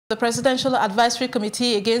The Presidential Advisory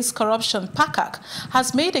Committee Against Corruption, PACAC,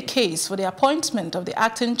 has made a case for the appointment of the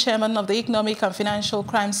acting chairman of the Economic and Financial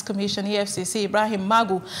Crimes Commission, EFCC, Ibrahim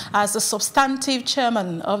Magu, as the substantive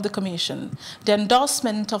chairman of the commission. The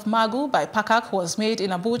endorsement of Magu by PACAC was made in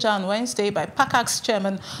Abuja on Wednesday by PACAC's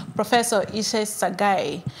chairman, Professor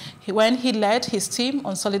Sagay, when he led his team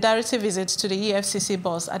on solidarity visits to the EFCC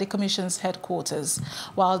boss at the commission's headquarters.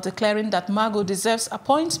 While declaring that Magu deserves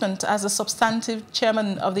appointment as the substantive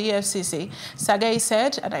chairman of the EFCC, Sagay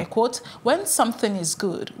said, and I quote, "When something is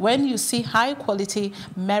good, when you see high quality,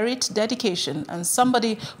 merit, dedication, and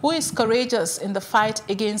somebody who is courageous in the fight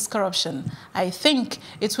against corruption, I think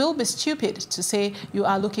it will be stupid to say you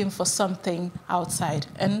are looking for something outside,"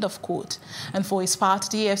 end of quote. And for his part,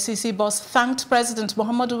 the EFCC boss thanked President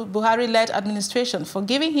Muhammadu Buhari-led administration for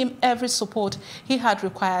giving him every support he had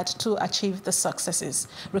required to achieve the successes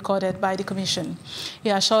recorded by the commission. He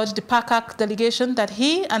assured the PACAC delegation that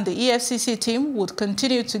he and the EFCC team would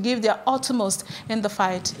continue to give their utmost in the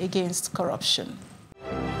fight against corruption.